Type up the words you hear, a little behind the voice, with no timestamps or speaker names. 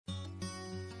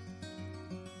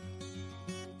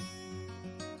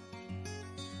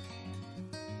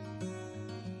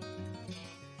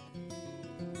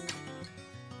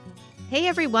Hey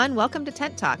everyone, welcome to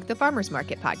Tent Talk, the Farmers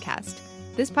Market podcast.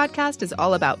 This podcast is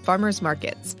all about farmers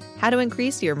markets, how to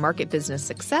increase your market business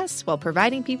success while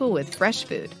providing people with fresh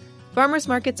food. Farmers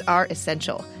markets are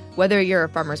essential. Whether you're a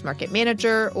farmers market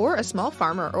manager or a small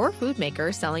farmer or food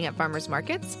maker selling at farmers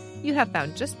markets, you have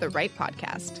found just the right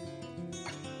podcast.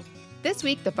 This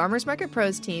week, the Farmers Market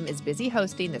Pros team is busy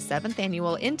hosting the 7th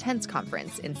annual Intense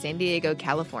Conference in San Diego,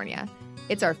 California.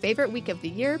 It's our favorite week of the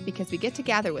year because we get to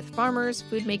gather with farmers,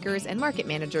 food makers, and market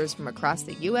managers from across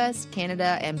the U.S.,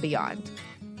 Canada, and beyond.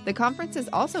 The conference is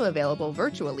also available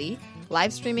virtually,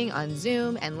 live streaming on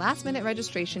Zoom, and last-minute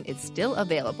registration is still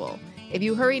available. If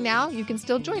you hurry now, you can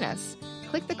still join us.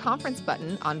 Click the conference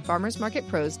button on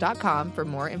farmersmarketpros.com for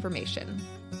more information.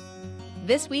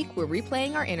 This week, we're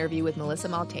replaying our interview with Melissa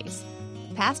Maltais,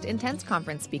 past Intense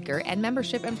Conference speaker and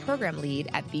membership and program lead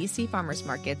at BC Farmers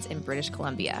Markets in British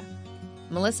Columbia.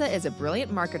 Melissa is a brilliant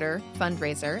marketer,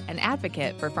 fundraiser, and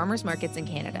advocate for farmers markets in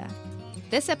Canada.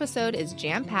 This episode is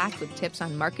jam-packed with tips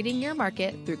on marketing your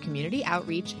market through community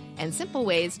outreach and simple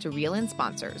ways to reel in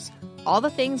sponsors. All the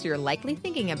things you're likely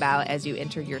thinking about as you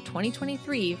enter your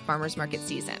 2023 farmers market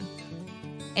season.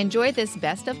 Enjoy this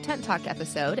Best of Tent Talk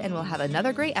episode, and we'll have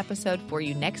another great episode for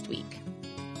you next week.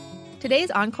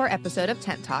 Today's encore episode of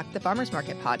Tent Talk, the Farmers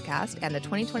Market podcast, and the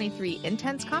 2023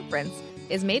 Intense Conference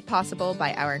is made possible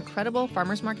by our incredible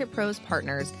Farmers Market Pros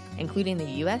partners, including the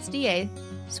USDA,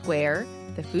 Square,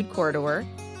 the Food Corridor,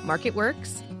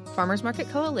 MarketWorks, Farmers Market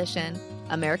Coalition,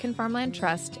 American Farmland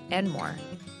Trust, and more.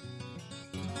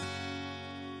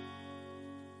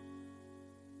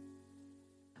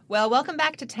 Well, welcome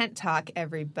back to Tent Talk,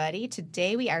 everybody.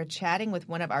 Today we are chatting with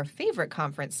one of our favorite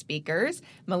conference speakers,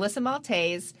 Melissa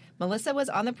Maltais. Melissa was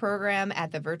on the program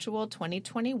at the virtual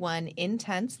 2021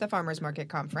 Intense, the Farmers Market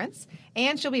Conference,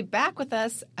 and she'll be back with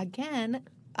us again,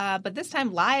 but this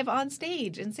time live on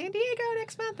stage in San Diego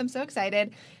next month. I'm so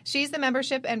excited. She's the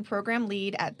membership and program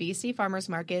lead at BC Farmers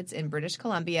Markets in British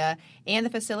Columbia and the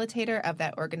facilitator of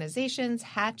that organization's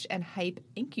Hatch and Hype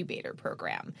Incubator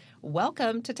program.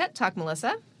 Welcome to Tent Talk,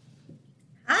 Melissa.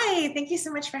 Hi, thank you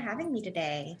so much for having me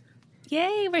today.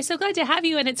 Yay, we're so glad to have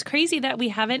you, and it's crazy that we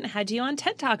haven't had you on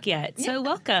TED Talk yet, so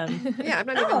welcome. Yeah, I'm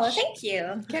not even thank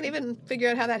you. Can't even figure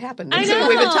out how that happened. I know.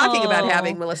 We've been talking about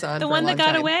having Melissa on the for one a long that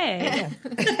got time. away.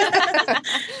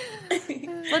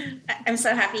 Well, I'm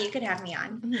so happy you could have me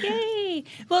on. Yay.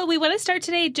 Well, we want to start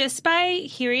today just by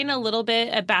hearing a little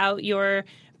bit about your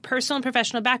personal and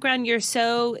professional background. You're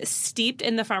so steeped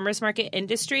in the farmers market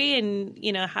industry and,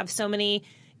 have so many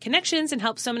connections and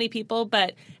help so many people,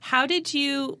 but how did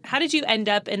you end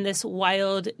up in this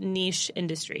wild niche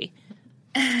industry?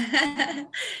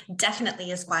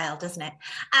 Definitely is wild, isn't it?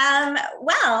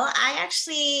 Well, I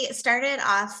actually started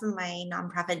off my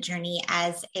nonprofit journey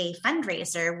as a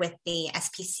fundraiser with the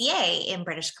SPCA in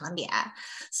British Columbia.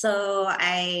 So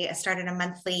I started a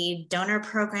monthly donor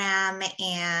program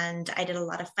and I did a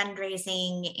lot of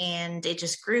fundraising, and it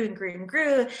just grew and grew and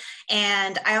grew.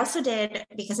 And I also did,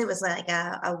 because it was like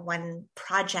a one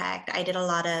project, I did a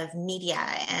lot of media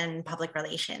and public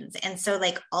relations. And so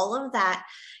like all of that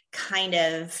kind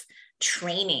of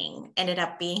training ended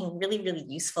up being really, really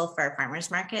useful for farmers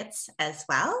markets as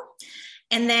well.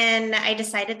 And then I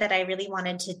decided that I really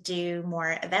wanted to do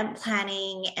more event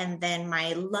planning, and then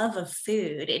my love of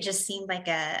food, it just seemed like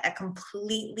a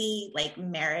completely like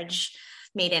marriage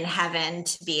made in heaven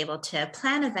to be able to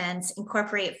plan events,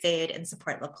 incorporate food, and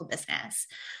support local business.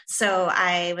 So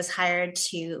I was hired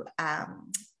to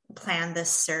plan the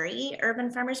Surrey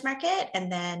Urban Farmers Market, and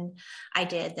then I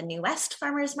did the New West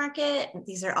Farmers Market.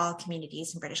 These are all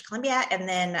communities in British Columbia. And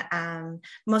then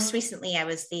most recently, I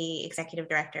was the executive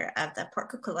director of the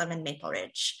Port Coquitlam and Maple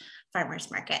Ridge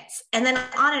Farmers Markets. And then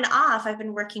on and off, I've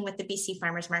been working with the BC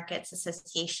Farmers Markets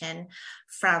Association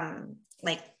from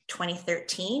like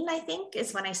 2013, I think,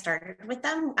 is when I started with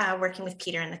them, working with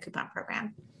Peter in the coupon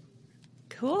program.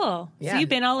 Cool. Yeah. So you've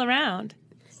been all around.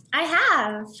 I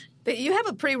have. You have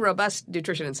a pretty robust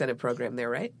nutrition incentive program there,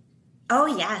 right? Oh,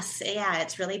 yes. Yeah,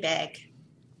 it's really big.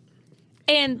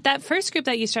 And that first group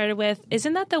that you started with,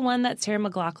 isn't that the one that Sarah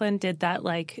McLachlan did that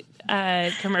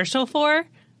commercial for?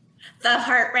 The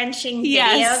heart-wrenching video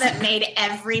that made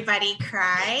everybody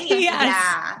cry.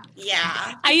 Yes.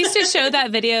 Yeah. I used to show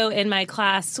that video in my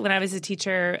class when I was a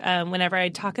teacher, whenever I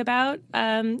talk about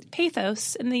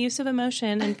pathos and the use of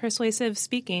emotion and persuasive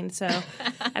speaking. So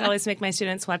I'd always make my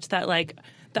students watch that, like,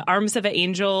 the arms of an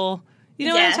angel. You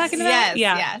know what I'm talking about?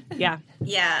 Yes,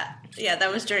 Yeah,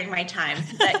 that was during my time.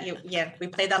 We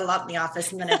played that a lot in the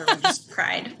office, and then everyone just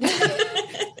cried.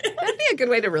 That'd be a good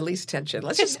way to release tension.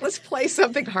 Let's play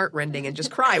something heartrending and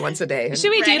just cry once a day. Should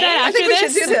we do that after I think we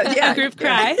this? should do that. Yeah, a group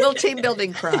cry. Little team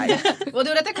building cry. We'll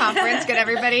do it at the conference. Get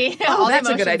everybody. all the That's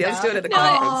a good emotions idea. out. Let's do it at the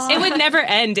conference. It would never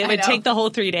end. It would know. take the whole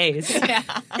 3 days. Yeah.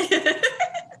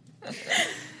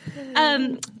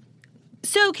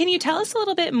 So can you tell us a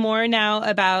little bit more now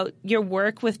about your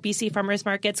work with BC Farmers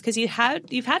Markets? Because you've had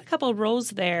a couple of roles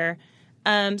there.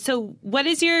 So what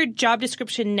is your job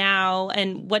description now,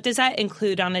 and what does that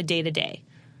include on a day-to-day?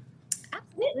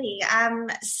 Absolutely.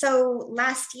 So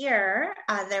last year,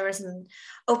 there was an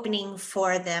opening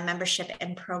for the membership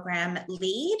and program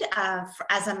lead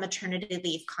as a maternity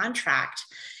leave contract.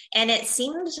 And it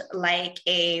seemed like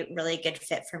a really good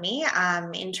fit for me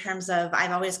in terms of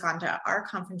I've always gone to our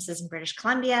conferences in British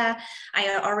Columbia.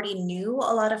 I already knew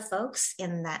a lot of folks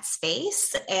in that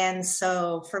space. And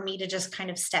so for me to just kind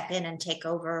of step in and take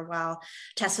over while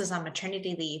Tess was on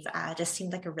maternity leave just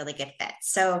seemed like a really good fit.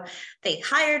 So they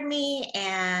hired me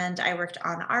and I worked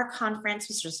on our conference,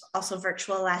 which was also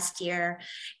virtual last year.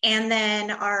 And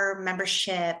then our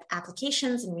membership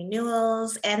applications and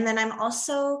renewals. And then I'm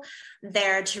also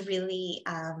there to really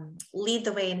lead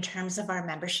the way in terms of our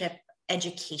membership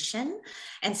education.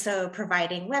 And so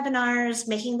providing webinars,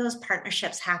 making those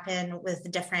partnerships happen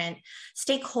with different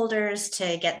stakeholders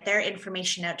to get their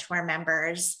information out to our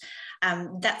members.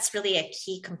 That's really a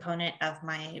key component of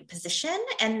my position.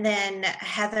 And then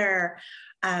Heather,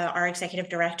 our executive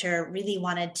director, really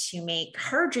wanted to make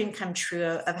her dream come true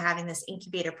of having this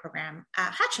incubator program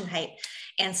at Hatch and Hype.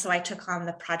 And so I took on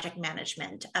the project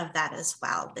management of that as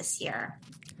well this year.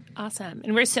 Awesome.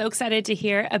 And we're so excited to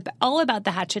hear all about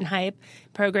the Hatch and Hype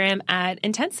program at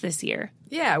Intense this year.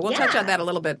 Yeah, we'll touch on that a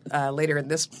little bit later in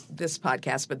this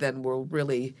podcast, but then we'll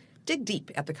really dig deep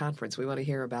at the conference. We want to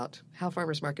hear about how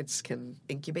farmers markets can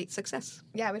incubate success.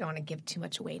 Yeah, we don't want to give too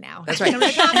much away now. That's right. Come to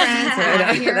the conference. I want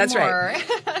to hear That's more.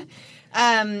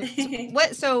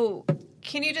 right. So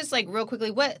can you just real quickly,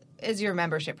 what is your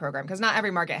membership program? Because not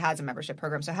every market has a membership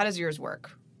program. So how does yours work?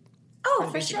 Oh,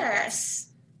 for sure.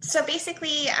 So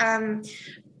basically,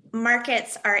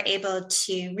 markets are able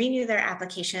to renew their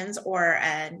applications, or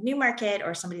a new market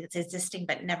or somebody that's existing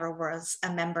but never was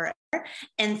a member.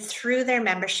 And through their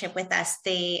membership with us,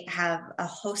 they have a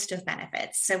host of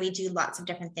benefits. So we do lots of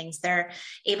different things. They're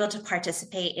able to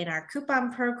participate in our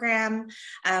coupon program.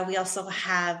 We also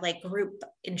have group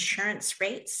insurance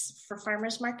rates for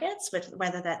farmers markets,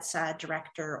 whether that's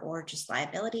director or just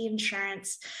liability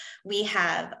insurance. We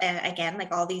have, again,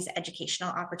 all these educational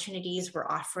opportunities. We're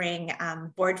offering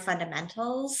board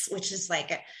fundamentals, which is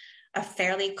a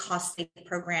fairly costly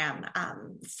program,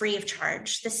 free of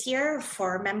charge this year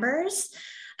for members.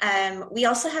 We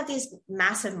also have these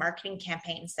massive marketing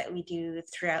campaigns that we do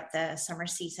throughout the summer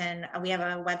season. We have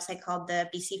a website called the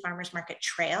BC Farmers Market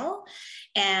Trail,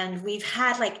 and we've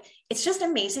had it's just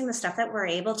amazing the stuff that we're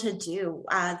able to do.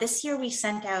 This year we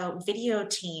sent out video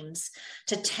teams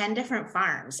to 10 different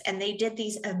farms, and they did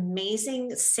these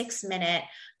amazing 6-minute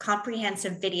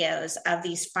comprehensive videos of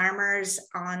these farmers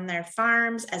on their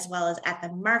farms as well as at the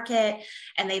market.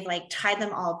 And they've tied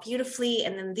them all beautifully.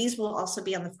 And then these will also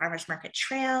be on the Farmers Market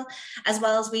Trail, as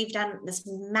well as we've done this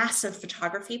massive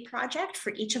photography project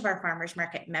for each of our Farmers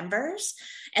Market members.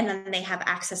 And then they have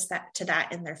access to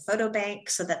that in their photo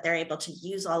bank so that they're able to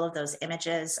use all of those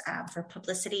images for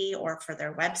publicity or for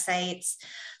their websites.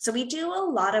 So we do a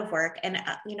lot of work, and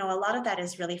a lot of that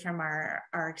is really from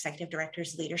our executive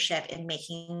director's leadership in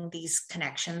making these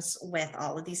connections with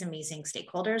all of these amazing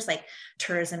stakeholders like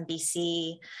Tourism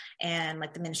BC and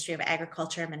the Ministry of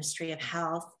Agriculture, Ministry of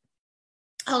Health,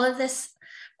 all of this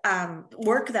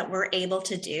work that we're able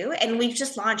to do. And we've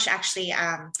just launched actually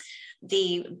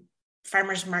the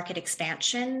Farmers Market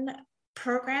Expansion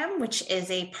program, which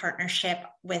is a partnership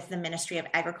with the Ministry of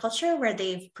Agriculture, where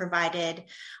they've provided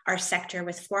our sector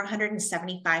with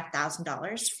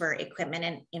 $475,000 for equipment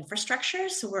and infrastructure.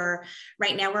 So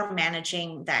right now we're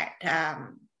managing that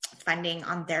funding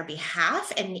on their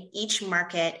behalf, and each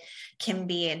market can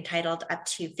be entitled up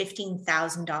to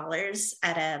 $15,000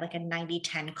 at a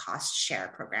 90-10 cost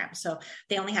share program. So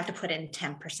they only have to put in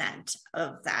 10%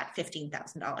 of that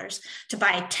 $15,000 to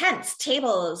buy tents,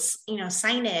 tables,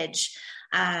 signage,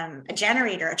 a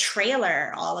generator, a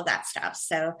trailer, all of that stuff.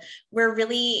 So we're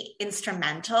really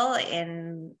instrumental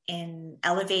in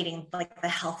elevating the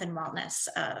health and wellness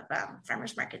of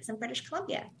farmers markets in British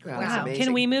Columbia. Wow.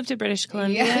 Can we move to British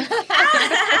Columbia? Yeah.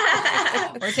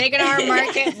 We're taking our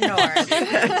market north.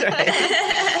 That's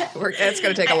right. It's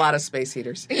going to take a lot of space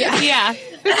heaters. Yeah.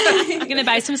 You're going to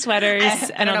buy some sweaters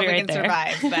and I'll be right there.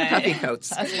 Survive, but Puffy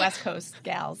coats. Us West Coast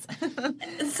gals.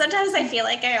 Sometimes I feel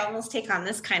like I almost take on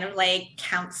this kind of like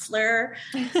counselor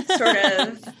sort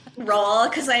of role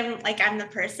because I'm the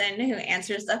person who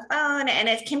answers the phone, and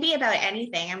it can be about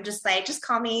anything. I'm just like, just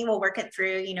call me, we'll work it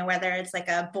through, whether it's like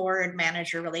a board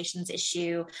manager relations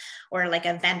issue or like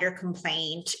a vendor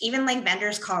complaint. Even like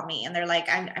vendors call me and they're like,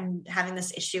 I'm having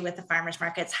this issue with the farmers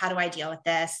markets. How do I deal with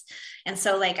this? And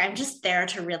so like, I'm just there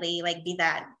to really like be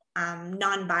that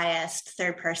non-biased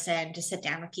third person to sit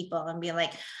down with people and be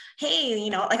like, hey,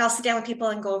 like I'll sit down with people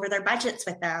and go over their budgets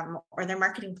with them or their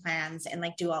marketing plans and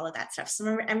like do all of that stuff.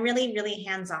 So I'm really, really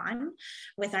hands-on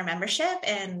with our membership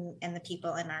and the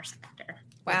people in our sector.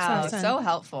 Wow, awesome. So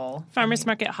helpful. Farmers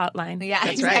Market Hotline. Yeah,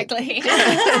 That's exactly.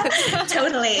 Right.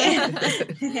 Totally.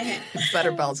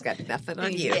 Butterball's got nothing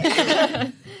on you.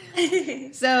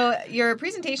 So your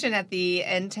presentation at the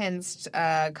Intense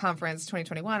Conference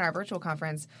 2021, our virtual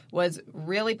conference, was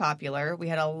really popular. We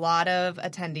had a lot of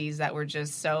attendees that were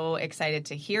just so excited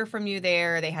to hear from you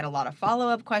there. They had a lot of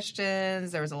follow-up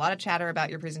questions. There was a lot of chatter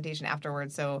about your presentation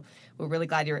afterwards. So we're really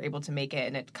glad you were able to make it.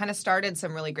 And it kind of started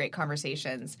some really great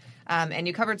conversations. And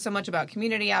you covered so much about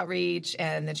community outreach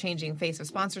and the changing face of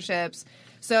sponsorships.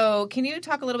 So can you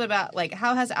talk a little bit about like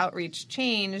how has outreach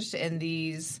changed in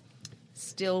these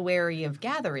still wary of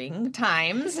gathering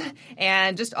times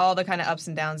and just all the kind of ups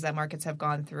and downs that markets have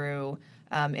gone through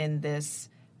in this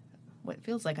what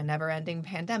feels like a never-ending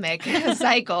pandemic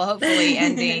cycle, hopefully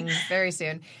ending very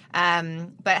soon.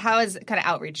 But how has kind of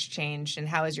outreach changed, and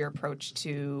how has your approach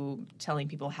to telling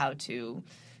people how to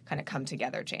kind of come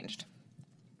together changed?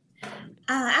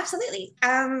 Absolutely.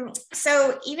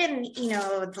 So even,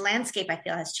 the landscape I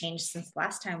feel has changed since the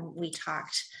last time we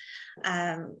talked.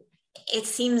 It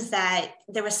seems that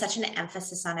there was such an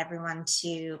emphasis on everyone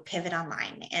to pivot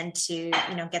online and to,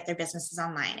 get their businesses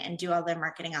online and do all their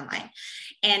marketing online.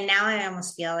 And now I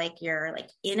almost feel like you're like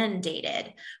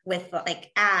inundated with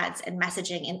like ads and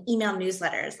messaging and email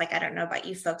newsletters. Like, I don't know about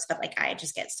you folks, but like, I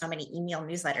just get so many email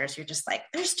newsletters. You're just like,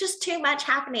 there's just too much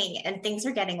happening and things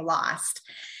are getting lost.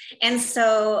 And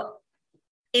so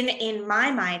in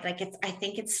my mind, like I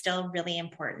think it's still really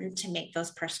important to make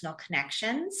those personal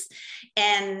connections.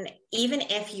 And even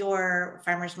if your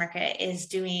farmers market is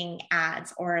doing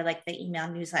ads or like the email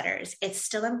newsletters, it's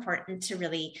still important to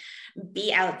really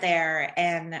be out there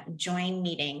and join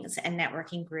meetings and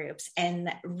networking groups and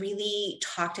really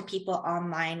talk to people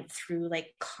online through like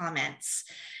comments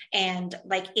and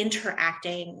like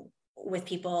interacting with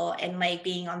people and like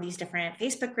being on these different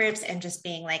Facebook groups and just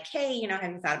being like, hey,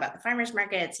 have you thought about the farmers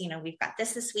markets? We've got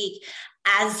this week,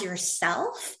 as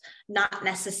yourself, not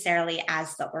necessarily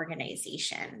as the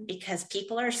organization, because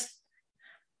people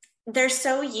they're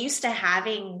so used to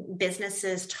having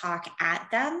businesses talk at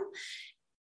them.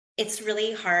 It's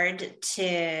really hard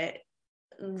to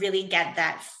really get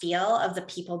that feel of the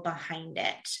people behind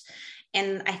it.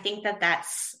 And I think that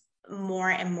that's more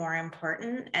and more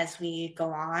important as we go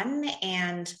on.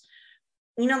 And,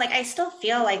 like I still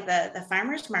feel like the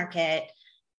farmers market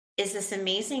is this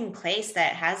amazing place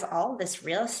that has all this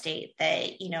real estate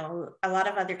that, a lot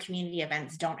of other community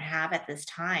events don't have at this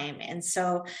time. And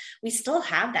so we still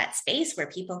have that space where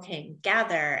people can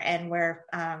gather and where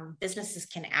businesses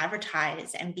can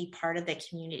advertise and be part of the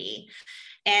community.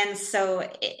 And so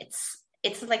it's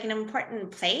like an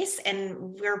important place,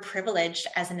 and we're privileged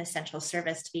as an essential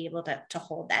service to be able to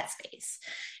hold that space.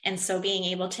 And so being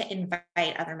able to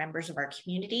invite other members of our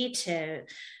community to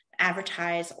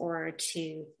advertise or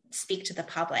to speak to the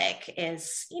public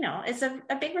is, it's a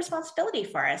big responsibility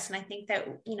for us. And I think that,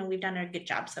 we've done a good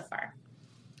job so far.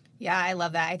 Yeah, I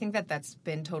love that. I think that that's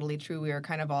been totally true. We were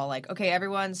kind of all like, okay,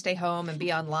 everyone stay home and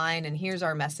be online, and here's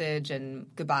our message and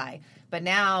goodbye. But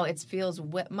now it feels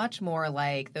much more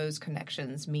like those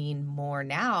connections mean more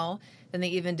now than they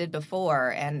even did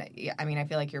before. And I mean, I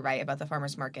feel like you're right about the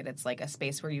farmers market. It's like a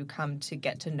space where you come to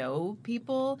get to know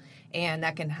people, and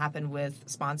that can happen with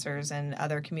sponsors and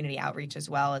other community outreach as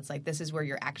well. It's like, this is where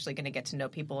you're actually going to get to know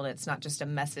people, and it's not just a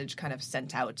message kind of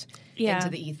sent out into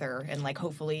the ether, and like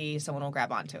hopefully someone will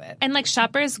grab onto it. And like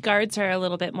shoppers' guards are a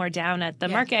little bit more down at the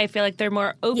market. I feel like they're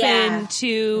more open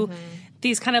to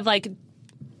these kind of like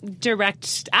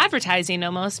direct advertising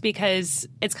almost, because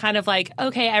it's kind of like,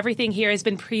 okay, everything here has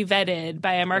been pre-vetted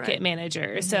by a market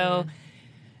manager. So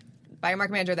by a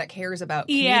market manager that cares about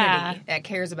community, that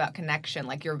cares about connection,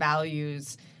 like your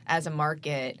values as a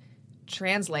market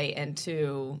translate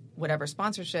into whatever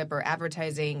sponsorship or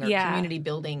advertising or community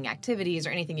building activities or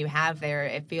anything you have there.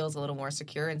 It feels a little more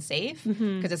secure and safe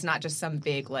because it's not just some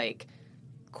big like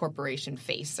corporation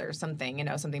face or something,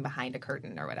 something behind a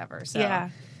curtain or whatever. So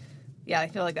yeah, I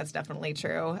feel like that's definitely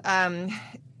true.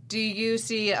 Do you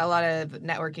see a lot of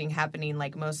networking happening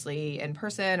like mostly in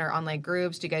person or online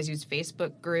groups? Do you guys use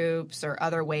Facebook groups or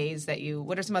other ways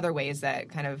what are some other ways that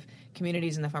kind of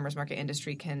communities in the farmers market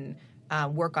industry can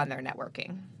work on their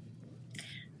networking?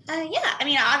 Yeah, I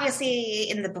mean, obviously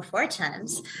in the before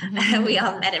times, we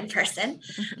all met in person.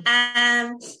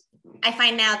 I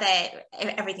find now that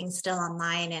everything's still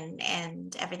online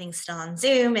and everything's still on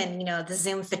Zoom, and the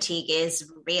Zoom fatigue is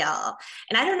real.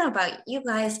 And I don't know about you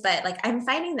guys, but like I'm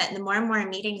finding that the more and more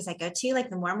meetings I go to, like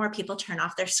the more and more people turn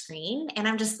off their screen, and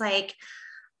I'm just like,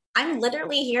 I'm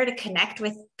literally here to connect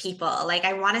with people. Like,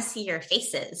 I want to see your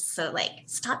faces. So, like,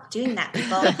 stop doing that,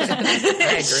 people.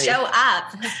 Show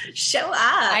up.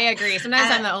 I agree.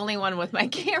 Sometimes I'm the only one with my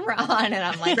camera on, and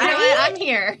I'm like, right? You know what? I'm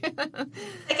here.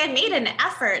 Like, I made an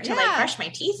effort to like brush my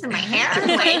teeth and my hair.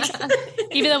 Like,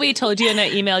 even though we told you in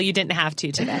an email you didn't have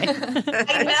to today.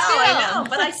 I know,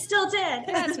 but I still did.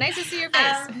 Yeah, it's nice to see your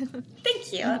face.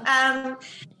 Thank you.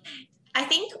 I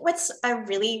think what's a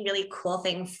really, really cool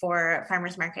thing for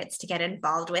farmers markets to get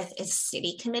involved with is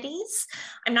city committees.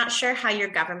 I'm not sure how your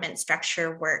government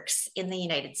structure works in the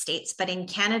United States, but in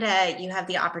Canada, you have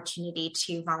the opportunity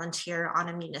to volunteer on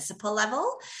a municipal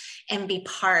level and be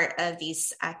part of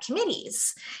these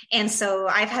committees. And so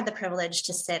I've had the privilege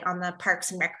to sit on the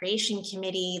Parks and Recreation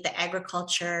Committee, the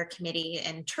Agriculture Committee,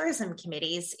 and Tourism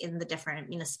committees in the different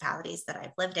municipalities that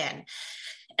I've lived in.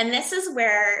 And this is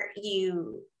where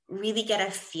you really get a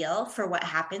feel for what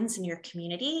happens in your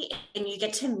community, and you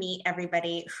get to meet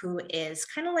everybody who is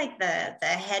kind of like the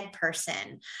head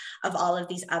person of all of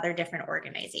these other different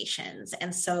organizations.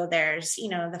 And so there's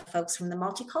the folks from the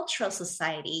Multicultural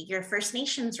Society, your First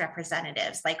Nations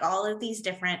representatives, like all of these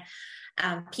different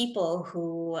people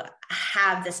who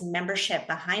have this membership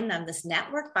behind them, this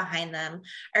network behind them,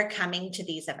 are coming to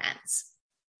these events.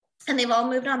 And they've all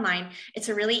moved online. It's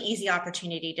a really easy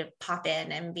opportunity to pop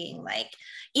in and being like,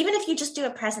 even if you just do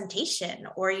a presentation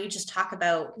or you just talk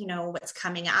about, what's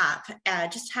coming up,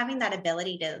 just having that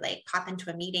ability to like pop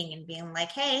into a meeting and being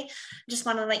like, hey, just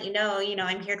want to let you know,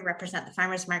 I'm here to represent the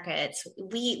farmers markets.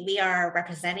 We are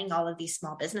representing all of these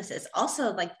small businesses.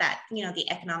 Also like that, the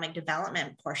economic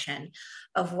development portion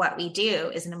of what we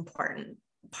do is an important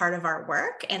part of our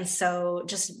work. And so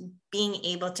just being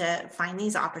able to find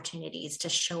these opportunities to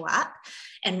show up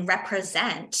and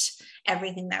represent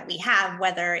everything that we have,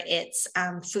 whether it's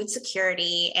food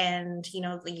security and,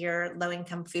 your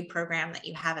low-income food program that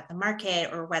you have at the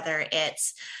market, or whether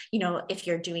it's, if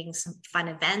you're doing some fun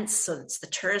events, so it's the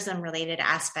tourism related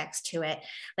aspects to it.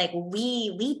 Like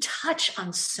we touch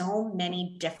on so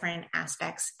many different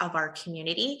aspects of our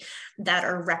community that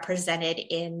are represented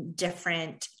in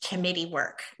different committee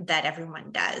work that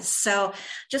everyone does. So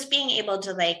just being able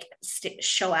to like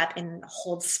show up and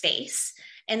hold space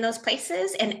in those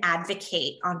places and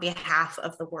advocate on behalf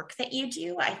of the work that you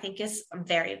do, I think is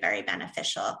very, very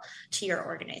beneficial to your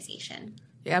organization.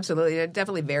 Yeah, absolutely. It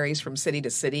definitely varies from city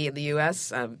to city in the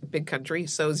U.S. Big country,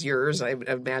 so is yours. I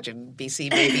imagine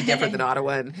BC may be different than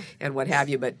Ottawa and what have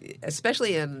you, but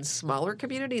especially in smaller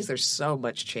communities, there's so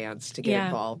much chance to get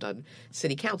involved on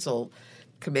city council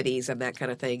committees and that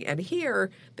kind of thing. And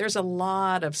here, there's a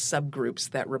lot of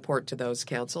subgroups that report to those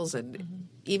councils, and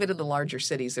even in the larger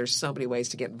cities, there's so many ways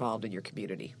to get involved in your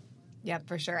community. Yeah,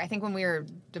 for sure. I think when we were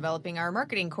developing our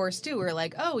marketing course too, we were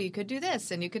like, oh, you could do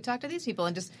this and you could talk to these people,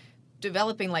 and just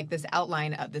developing like this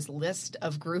outline of this list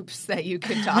of groups that you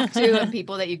could talk to and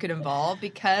people that you could involve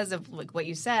because of like what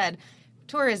you said,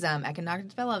 tourism, economic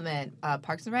development,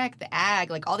 Parks and Rec, the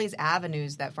ag, like all these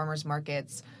avenues that farmers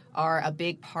markets are a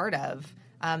big part of.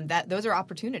 Those are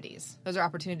opportunities. Those are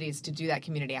opportunities to do that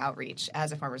community outreach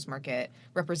as a farmers market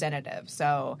representative.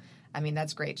 So, I mean,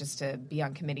 that's great just to be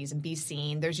on committees and be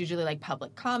seen. There's usually like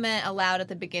public comment allowed at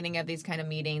the beginning of these kind of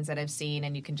meetings that I've seen,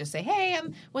 and you can just say, hey,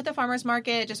 I'm with the farmers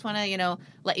market. Just want to,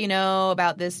 let you know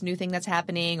about this new thing that's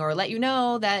happening, or let you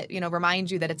know that,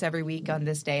 remind you that it's every week on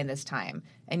this day and this time.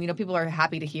 And, people are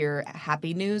happy to hear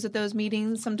happy news at those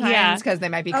meetings sometimes because they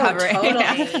might be covering,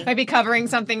 might be covering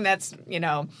something that's,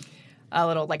 a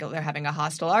little like they're having a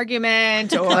hostile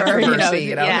argument or,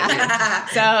 yeah.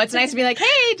 So it's nice to be like,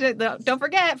 hey, don't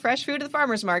forget fresh food at the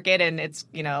farmer's market. And it's,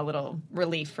 a little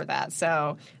relief for that.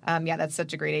 So, that's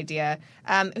such a great idea.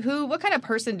 What kind of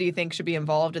person do you think should be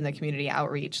involved in the community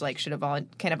outreach? Like, can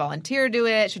a volunteer do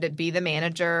it? Should it be the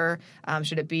manager?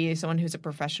 Should it be someone who's a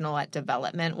professional at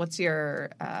development? What's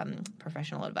your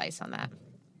professional advice on that?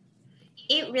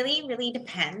 It really, really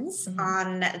depends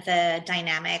on the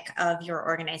dynamic of your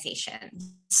organization.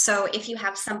 So if you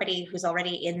have somebody who's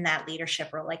already in that leadership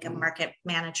role, like a market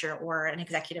manager or an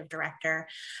executive director,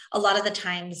 a lot of the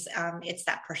times it's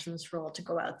that person's role to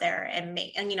go out there and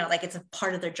make, and, like it's a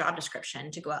part of their job description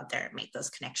to go out there and make those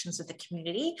connections with the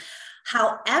community.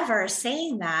 However,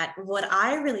 saying that, what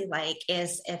I really like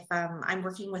is if I'm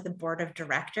working with a board of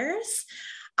directors,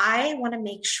 I want to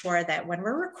make sure that when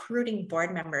we're recruiting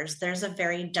board members, there's a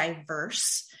very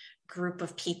diverse group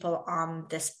of people on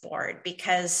this board,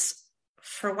 because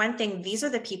for one thing, these are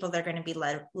the people that are going to be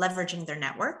leveraging their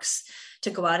networks to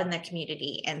go out in their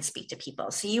community and speak to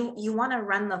people. So you want to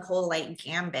run the whole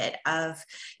gambit of,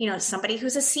 somebody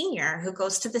who's a senior who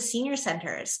goes to the senior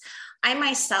centers. I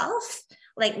myself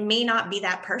may not be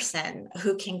that person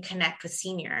who can connect with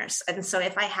seniors. And so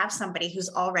if I have somebody who's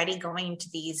already going to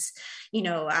these,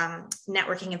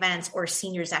 networking events or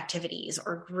seniors activities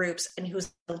or groups, and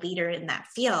who's the leader in that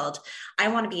field, I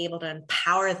want to be able to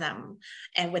empower them,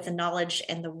 and with the knowledge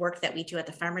and the work that we do at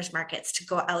the farmers markets, to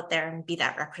go out there and be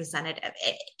that representative.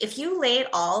 If you lay it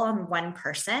all on one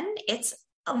person, it's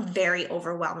very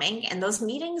overwhelming, and those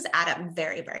meetings add up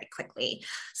very, very quickly.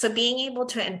 So being able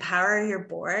to empower your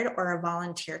board or a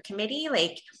volunteer committee,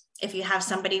 if you have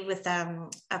somebody with a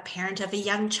parent of a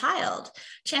young child,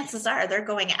 chances are they're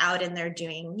going out and they're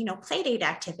doing, play date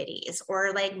activities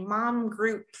or mom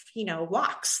group,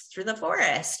 walks through the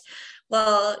forest.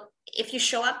 Well, if you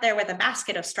show up there with a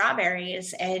basket of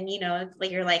strawberries and,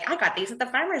 you're I got these at the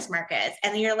farmers markets,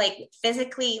 and you're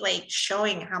physically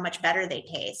showing how much better they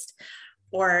taste,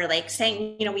 or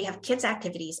saying, we have kids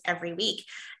activities every week,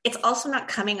 it's also not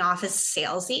coming off as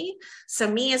salesy.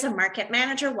 So me as a market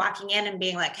manager walking in and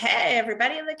being hey,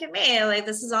 everybody look at me,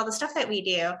 this is all the stuff that we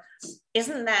do,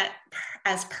 isn't that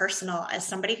as personal as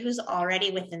somebody who's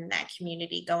already within that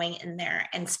community going in there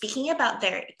and speaking about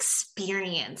their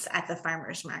experience at the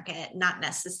farmers market, not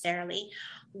necessarily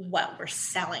what we're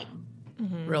selling.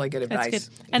 Really good advice. That's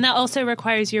good. And that also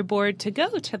requires your board to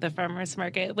go to the farmers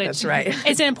market, which That's right.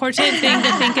 is an important thing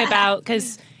to think about,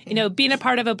 because, being a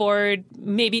part of a board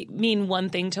maybe mean one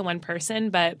thing to one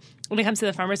person, but when it comes to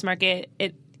the farmers market,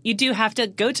 you do have to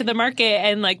go to the market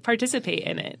and participate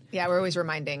in it. Yeah, we're always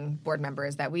reminding board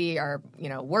members that we are,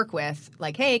 work with,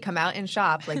 hey, come out and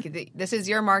shop. This is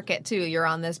your market too. You're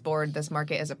on this board. This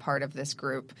market is a part of this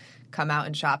group. Come out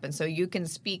and shop. And so you can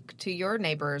speak to your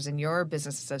neighbors and your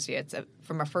business associates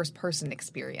from a first person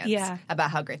experience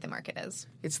about how great the market is.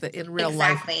 It's the in real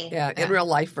life, in real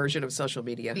life version of social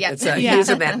media. Yes. It's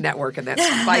using that network and that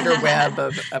spider web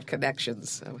of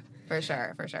connections. So. For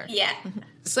sure. Yeah.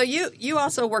 So you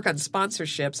also work on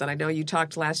sponsorships, and I know you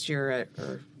talked last year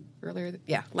earlier.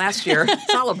 Yeah, last year.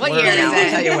 It's all a blur What year now, is it?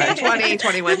 I'll tell you what. 20,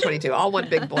 21, 22, all one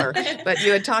big blur. But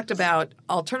you had talked about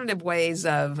alternative ways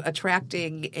of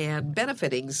attracting and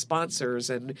benefiting sponsors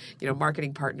and,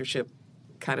 marketing partnership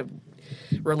kind of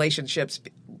relationships,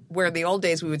 where in the old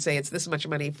days we would say it's this much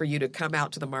money for you to come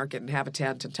out to the market and have a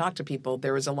tent and talk to people.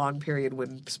 There was a long period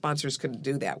when sponsors couldn't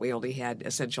do that. We only had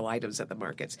essential items at the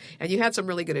markets. And you had some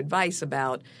really good advice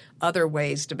about other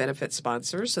ways to benefit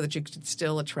sponsors so that you could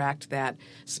still attract that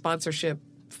sponsorship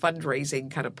fundraising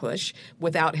kind of push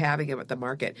without having them at the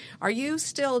market. Are you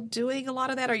still doing a lot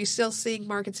of that? Are you still seeing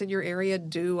markets in your area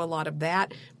do a lot of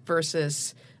that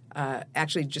versus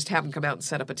actually just have them come out and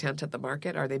set up a tent at the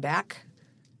market? Are they back?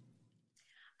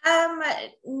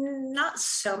 Not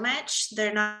so much.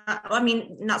 They're not,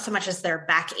 not so much as they're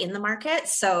back in the market.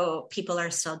 So people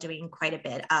are still doing quite a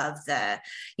bit of the,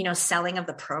 selling of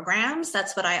the programs.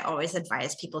 That's what I always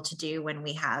advise people to do when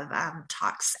we have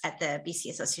talks at the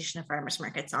BC Association of Farmers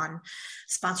Markets on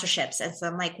sponsorships. And so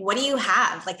I'm what do you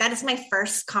have? That is my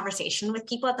first conversation with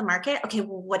people at the market. Okay,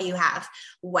 well, what do you have?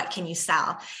 What can you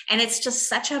sell? And it's just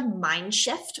such a mind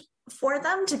shift for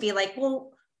them to be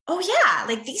well, oh yeah,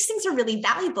 these things are really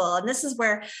valuable. And this is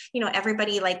where,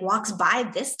 everybody walks by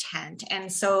this tent.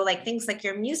 And so things like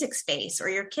your music space or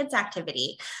your kids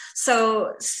activity.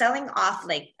 So selling off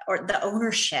or the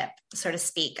ownership, so to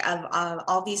speak, of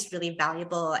all these really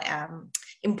valuable,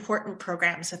 important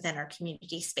programs within our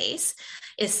community space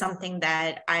is something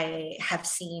that I have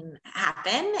seen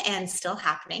happen and still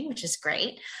happening, which is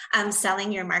great.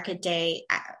 Selling your market day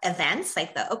events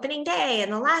like the opening day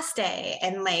and the last day,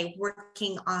 and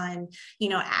working on,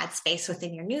 ad space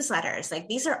within your newsletters.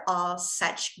 These are all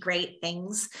such great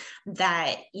things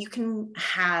that you can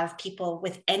have people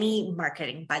with any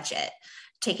marketing budget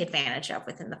take advantage of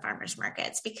within the farmers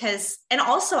markets. Because, and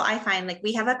also I find like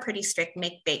we have a pretty strict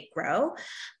make, bake, grow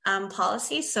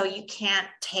policy. So you can't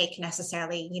take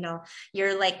necessarily, you know,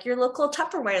 you're like your local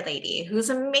Tupperware lady who's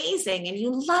amazing and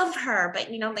you love her,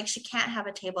 but you know, like she can't have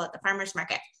a table at the farmers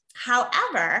market.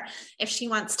 However, if she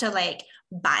wants to like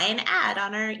buy an ad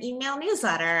on our email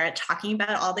newsletter talking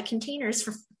about all the containers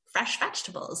for fresh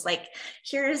vegetables, like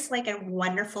here's like a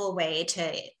wonderful way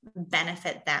to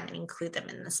benefit them and include them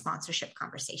in the sponsorship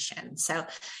conversation. So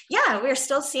yeah, we're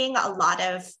still seeing a lot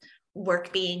of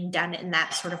work being done in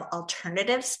that sort of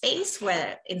alternative space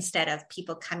where instead of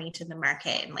people coming to the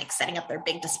market and like setting up their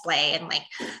big display and like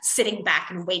sitting back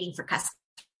and waiting for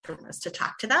customers to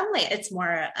talk to them, like it's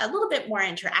more a little bit more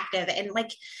interactive. And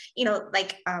like, you know,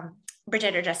 like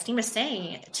Bridget or Justine was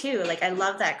saying too, like I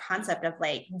love that concept of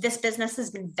like this business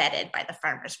has been vetted by the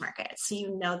farmers market, so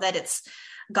you know that it's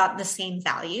got the same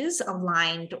values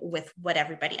aligned with what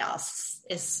everybody else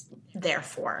is there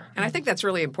for. And I think that's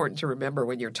really important to remember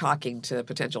when you're talking to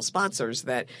potential sponsors,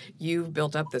 that you've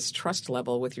built up this trust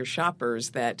level with your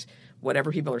shoppers that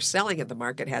whatever people are selling at the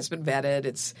market has been vetted.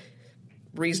 It's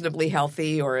reasonably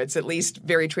healthy, or it's at least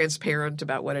very transparent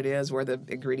about what it is, where the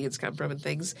ingredients come from and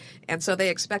things. And so they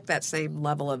expect that same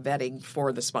level of vetting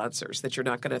for the sponsors, that you're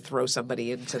not going to throw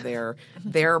somebody into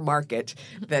their market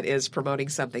that is promoting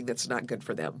something that's not good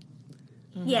for them.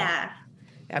 Yeah.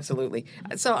 Absolutely.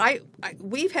 So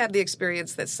we've had the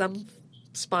experience that some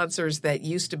sponsors that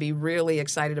used to be really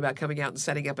excited about coming out and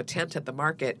setting up a tent at the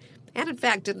market, and in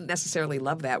fact didn't necessarily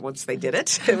love that once they did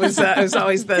it. It was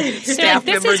always the staff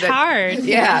like, member hard.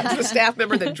 Yeah, it's the staff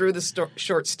member that drew the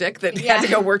short stick that had to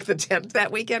go work the tent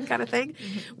that weekend kind of thing.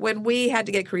 When we had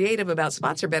to get creative about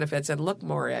sponsor benefits and look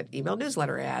more at email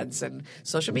newsletter ads and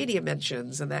social media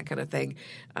mentions and that kind of thing,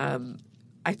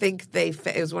 I think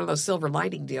it was one of those silver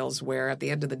lining deals where at the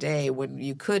end of the day, when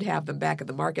you could have them back at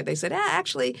the market, they said,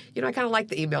 actually, you know, I kind of like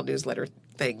the email newsletter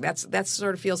thing. That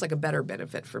sort of feels like a better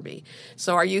benefit for me.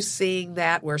 So are you seeing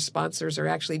that where sponsors are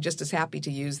actually just as happy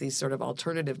to use these sort of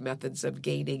alternative methods of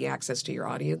gaining access to your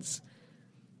audience?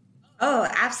 Oh,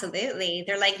 absolutely.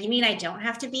 They're like, you mean I don't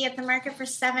have to be at the market for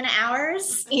 7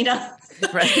 hours? You know,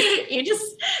 Right. You just,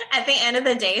 at the end of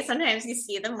the day, sometimes you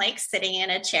see them like sitting in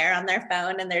a chair on their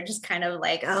phone and they're just kind of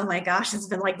like, oh my gosh, it's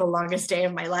been like the longest day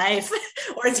of my life,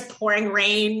 or it's pouring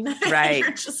rain. Right.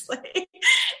 You're just like,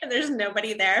 and there's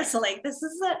nobody there. So like, this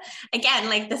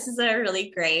is a really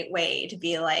great way to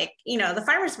be like, you know, the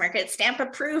farmers market stamp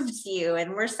approved you,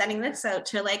 and we're sending this out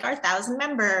to like our 1,000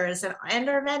 members and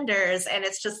our vendors. And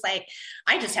it's just like,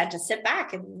 I just had to sit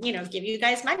back and, you know, give you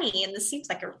guys money. And this seems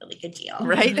like a really good deal.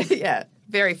 Right? Yeah.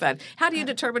 Very fun. How do you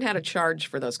determine how to charge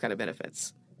for those kind of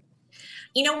benefits?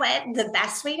 You know what? The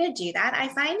best way to do that, I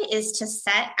find, is to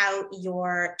set out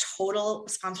your total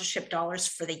sponsorship dollars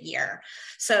for the year.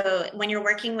 So when you're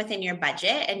working within your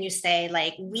budget and you say,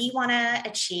 like, we want to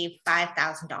achieve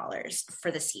 $5,000 for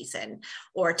the season,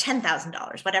 or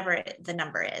 $10,000, whatever the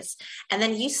number is. And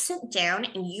then you sit down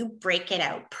and you break it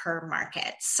out per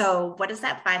market. So what does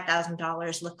that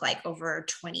 $5,000 look like over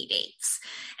 20 dates?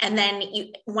 And then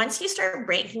once you start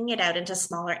breaking it out into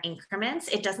smaller increments,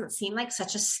 it doesn't seem like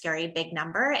such a scary big number,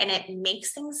 and it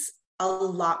makes things a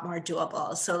lot more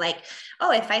doable. So like,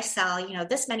 oh, if I sell, you know,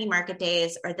 this many market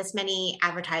days or this many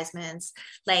advertisements,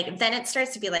 like then it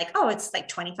starts to be like, oh, it's like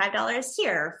 $25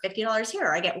 here, $50 here,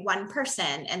 or I get one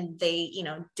person and they, you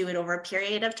know, do it over a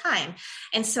period of time.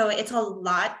 And so it's a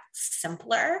lot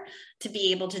simpler to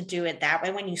be able to do it that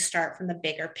way when you start from the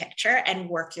bigger picture and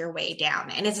work your way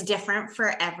down. And it's different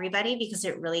for everybody because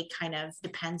it really kind of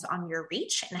depends on your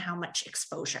reach and how much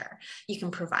exposure you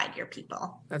can provide your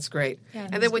people. That's great. Yeah,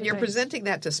 and then when you're presenting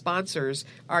that to sponsors,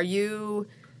 are you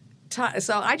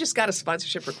so I just got a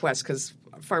sponsorship request because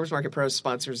Farmers Market Pro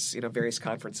sponsors, you know, various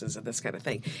conferences and this kind of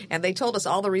thing. And they told us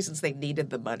all the reasons they needed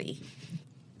the money,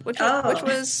 which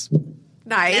was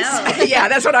nice. No. Yeah,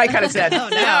 that's what I kind of said. Oh,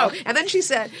 no. And then she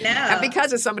said, No. and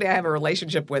because it's somebody I have a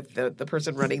relationship with, the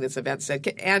person running this event said,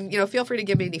 and, you know, feel free to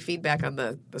give me any feedback on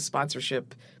the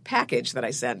sponsorship package that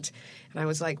I sent. And I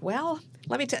was like, well,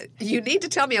 let me tell you need to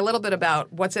tell me a little bit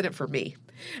about what's in it for me.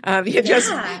 Not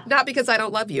because I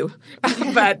don't love you,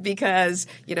 but because,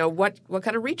 you know, what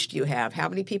kind of reach do you have? How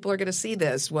many people are going to see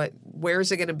this? Where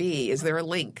is it going to be? Is there a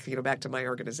link, you know, back to my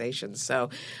organization? So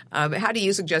how do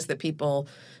you suggest that people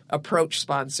approach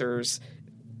sponsors?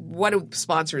 What do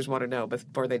sponsors want to know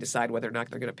before they decide whether or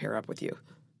not they're going to pair up with you?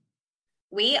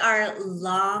 We are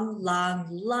long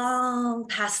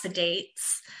past the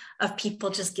dates of people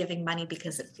just giving money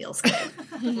because it feels good.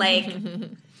 Like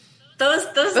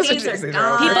those days are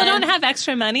gone. People don't have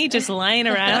extra money just lying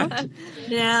around.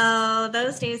 No,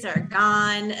 those days are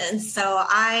gone. And so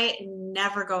I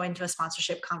never go into a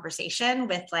sponsorship conversation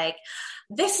with like,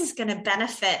 this is going to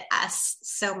benefit us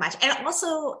so much. And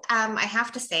also, I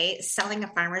have to say, selling a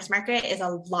farmer's market is a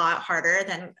lot harder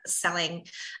than selling,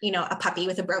 a puppy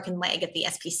with a broken leg at the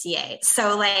SPCA.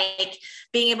 So like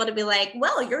being able to be like,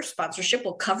 well, your sponsorship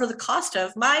will cover the cost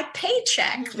of my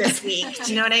paycheck this week.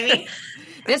 Do you know what I mean?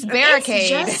 This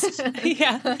barricade.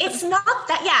 It's not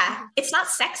that, it's not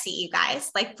sexy, you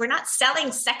guys. Like we're not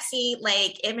selling sexy,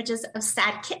 like images of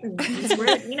sad kittens.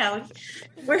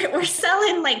 We're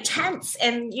selling like tents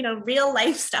and, real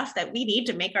life stuff that we need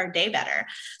to make our day better.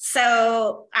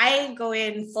 So I go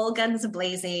in full guns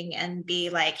blazing and be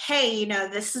like, hey,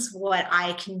 this is what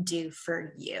I can do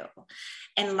for you.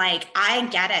 And like, I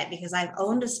get it because I've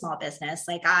owned a small business.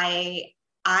 Like I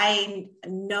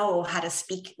know how to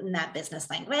speak in that business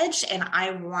language. And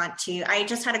I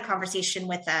just had a conversation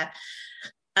with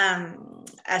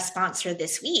a sponsor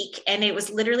this week, and it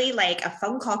was literally like a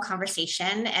phone call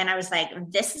conversation. And I was like,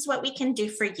 this is what we can do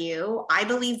for you. I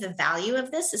believe the value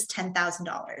of this is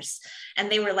 $10,000.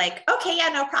 And they were like, okay, yeah,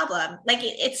 no problem. Like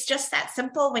it's just that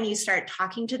simple when you start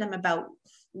talking to them about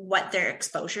what their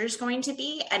exposure is going to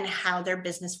be and how their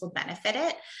business will benefit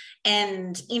it.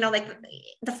 And, like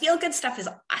the feel good stuff is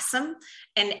awesome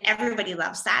and everybody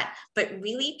loves that, but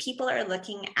really people are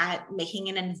looking at making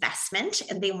an investment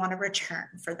and they want a return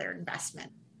for their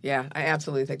investment. Yeah, I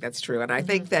absolutely think that's true. And I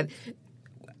think that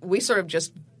we sort of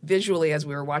just visually, as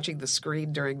we were watching the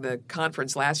screen during the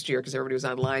conference last year, because everybody was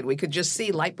online, we could just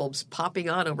see light bulbs popping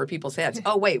on over people's heads.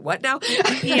 Oh, wait, what now?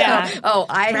 Yeah.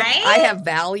 I have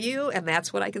value, and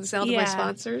that's what I can sell to my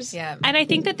sponsors. Yeah. And I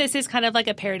think that this is kind of like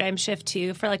a paradigm shift,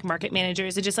 too, for like market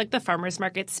managers and just like the farmers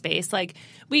market space. Like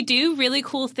we do really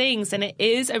cool things, and it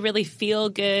is a really feel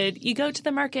good. You go to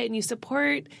the market and you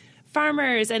support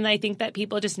farmers, and I think that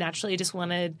people just naturally just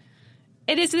want to.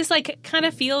 It is this like kind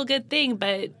of feel good thing,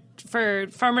 but for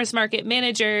farmers market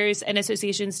managers and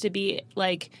associations to be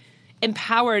like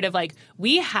empowered of like,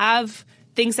 we have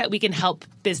things that we can help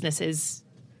businesses.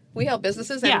 We help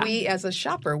businesses, and we, as a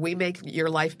shopper, we make your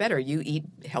life better. You eat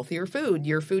healthier food.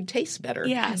 Your food tastes better.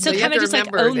 Yeah. So So you kind have of to just like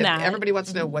remember own that that. everybody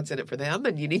wants to know what's in it for them,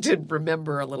 and you need to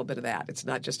remember a little bit of that. It's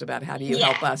not just about how do you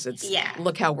help us. It's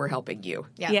look how we're helping you.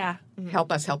 Yeah.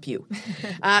 Help us help you.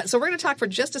 So we're going to talk for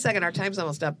just a second. Our time's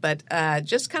almost up, but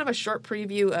just kind of a short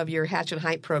preview of your Hatch and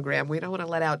Hype program. We don't want to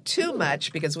let out too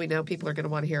much because we know people are going to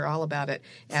want to hear all about it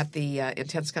at the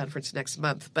Intense Conference next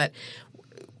month. But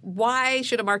why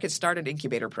should a market start an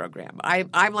incubator program?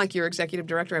 I'm like your executive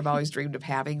director. I've always dreamed of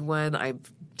having one.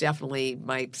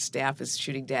 My staff is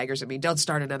shooting daggers at me. Don't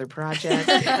start another project.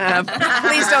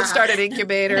 Please don't start an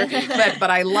incubator.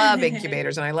 But I love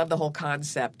incubators, and I love the whole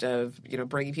concept of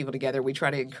bringing people together. We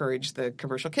try to encourage the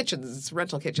commercial kitchens,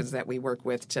 rental kitchens that we work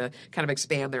with to kind of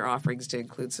expand their offerings to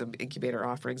include some incubator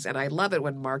offerings. And I love it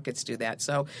when markets do that.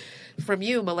 So from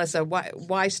you, Melissa,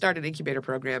 why start an incubator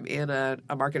program in a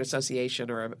market association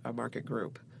or a market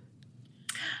group?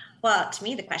 Well, to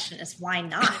me, the question is, why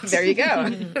not? There you go.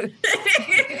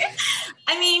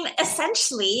 I mean,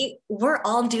 essentially, we're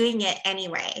all doing it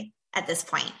anyway at this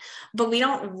point, but we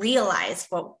don't realize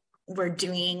what we're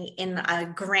doing in a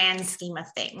grand scheme of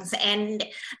things. And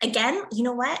again, you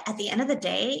know what? At the end of the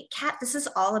day, Kat, this is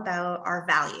all about our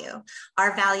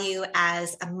value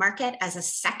as a market, as a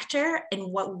sector,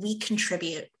 and what we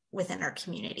contribute within our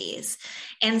communities.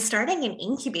 And starting an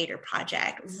incubator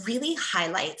project really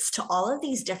highlights to all of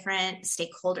these different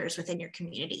stakeholders within your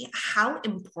community how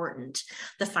important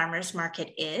the farmers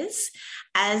market is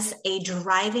as a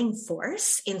driving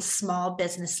force in small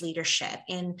business leadership,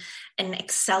 in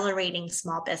accelerating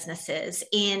small businesses,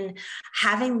 in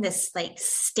having this like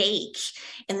stake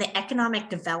in the economic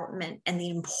development and the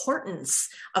importance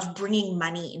of bringing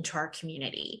money into our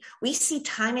community. We see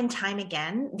time and time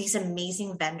again these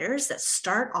amazing vendors that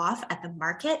start off at the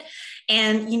market,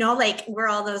 and like we're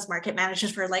all those market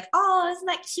managers who are like, oh, isn't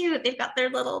that cute? They've got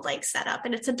their little like setup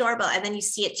and it's adorable, and then you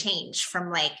see it change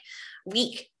from like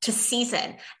week to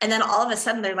season, and then all of a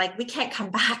sudden they're like, we can't come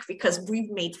back because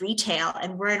we've made retail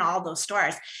and we're in all those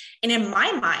stores. And in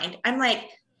my mind, I'm like,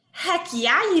 heck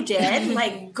yeah, you did.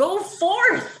 Like, go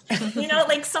forth.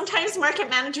 Like sometimes market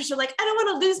managers are like, I don't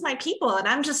want to lose my people. And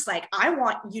I'm just like, I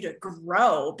want you to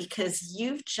grow because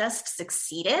you've just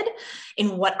succeeded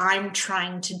in what I'm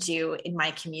trying to do in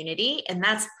my community. And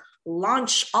that's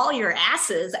launch all your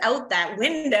asses out that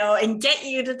window and get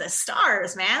you to the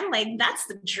stars, man. Like that's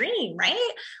the dream,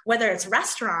 right? Whether it's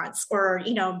restaurants or,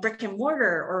 brick and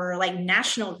mortar or like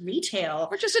national retail.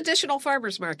 Or just additional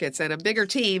farmers markets and a bigger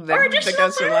team that additional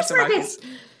goes through lots of markets.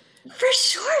 For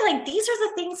sure. Like these are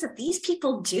the things that these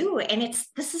people do. And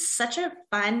this is such a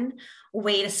fun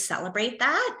way to celebrate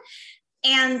that.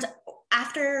 And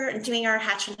after doing our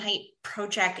Hatch and Height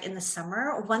project in the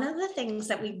summer, one of the things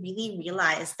that we really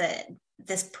realized that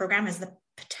this program has the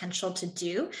potential to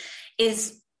do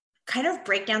is kind of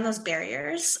break down those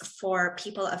barriers for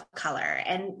people of color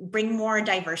and bring more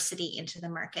diversity into the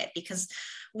market, because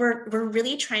we're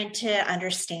really trying to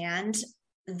understand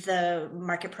the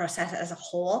market process as a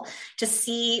whole to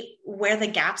see where the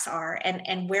gaps are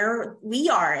and where we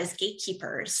are as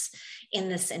gatekeepers in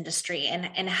this industry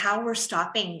and how we're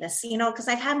stopping this, because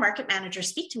I've had market managers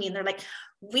speak to me and they're like,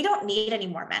 we don't need any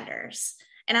more vendors.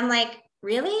 And I'm like,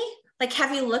 really? Like,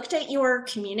 have you looked at your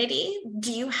community?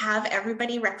 Do you have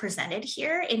everybody represented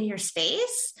here in your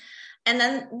space? And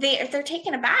then they're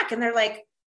taken aback and they're like,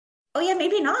 oh yeah,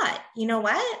 maybe not. You know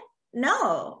what?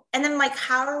 No. And then like,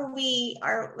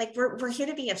 we're here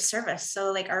to be of service.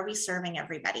 So like, are we serving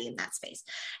everybody in that space?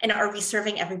 And are we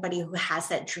serving everybody who has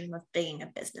that dream of being a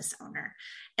business owner?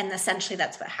 And essentially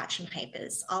that's what Hatch and Hype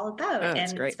is all about.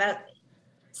 That's great. It's about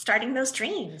starting those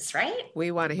dreams, right?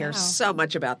 We want to hear so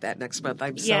much about that next month.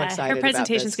 I'm so excited. Her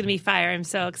presentation is going to be fire. I'm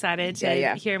so excited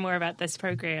to hear more about this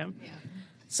program. Yeah.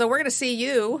 So we're going to see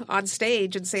you on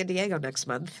stage in San Diego next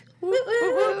month.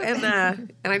 And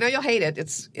I know you'll hate it.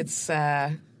 It's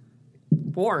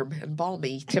warm and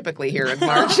balmy typically here in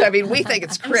March. I mean, we think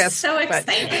it's crisp. I'm so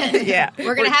excited. But, yeah.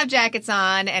 We're going to have jackets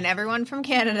on, and everyone from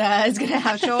Canada is going to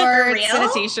have shorts and a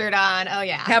T-shirt on. Oh,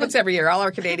 yeah. Happens every year. All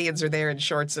our Canadians are there in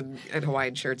shorts and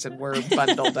Hawaiian shirts, and we're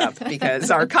bundled up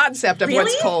because our concept of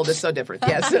what's cold is so different.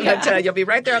 Yes. But you'll be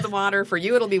right there on the water. For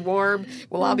you, it'll be warm.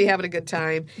 We'll all be having a good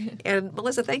time. And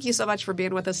Melissa, thank you so much for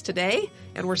being with us today.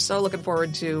 And we're so looking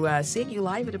forward to seeing you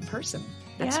live and in person.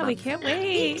 We can't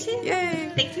wait. Me too.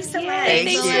 Yay. Thank you so much. Thank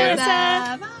you.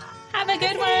 Melissa. Have a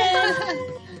good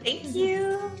one. Thank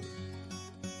you.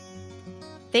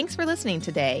 Thanks for listening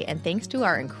today, and thanks to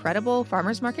our incredible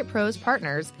Farmers Market Pros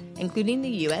partners, including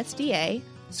the USDA,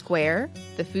 Square,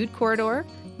 the Food Corridor,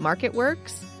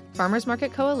 MarketWorks, Farmers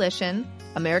Market Coalition,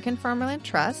 American Farmland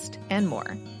Trust, and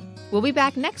more. We'll be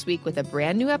back next week with a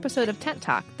brand new episode of Tent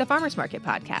Talk, the Farmers Market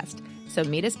podcast. So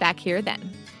meet us back here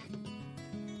then.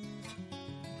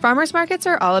 Farmers markets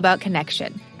are all about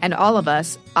connection, and all of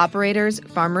us, operators,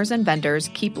 farmers, and vendors,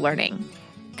 keep learning.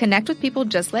 Connect with people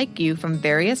just like you from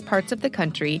various parts of the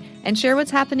country and share what's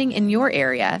happening in your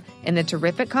area in the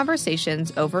terrific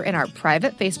conversations over in our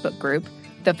private Facebook group,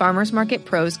 the Farmers Market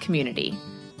Pros Community.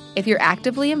 If you're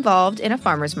actively involved in a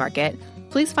farmers market,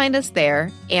 please find us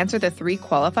there, answer the 3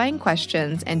 qualifying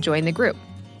questions, and join the group.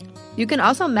 You can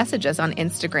also message us on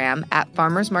Instagram at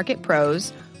Farmers Market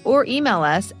Pros or email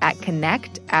us at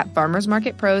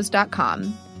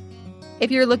connect@farmersmarketpros.com.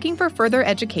 If you're looking for further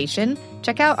education,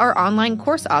 check out our online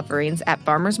course offerings at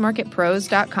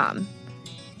farmersmarketpros.com.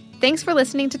 Thanks for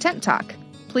listening to Tent Talk.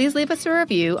 Please leave us a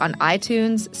review on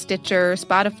iTunes, Stitcher,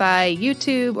 Spotify,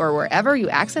 YouTube, or wherever you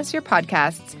access your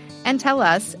podcasts, and tell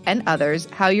us and others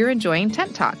how you're enjoying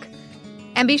Tent Talk.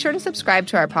 And be sure to subscribe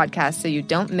to our podcast so you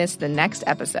don't miss the next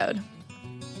episode.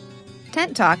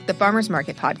 Tent Talk, the Farmers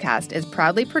Market podcast, is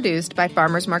proudly produced by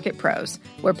Farmers Market Pros,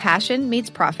 where passion meets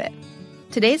profit.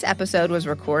 Today's episode was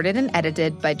recorded and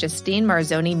edited by Justine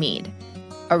Marzoni Mead.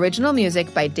 Original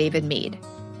music by David Mead.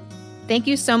 Thank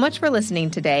you so much for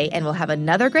listening today, and we'll have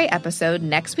another great episode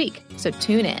next week, so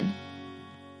tune in.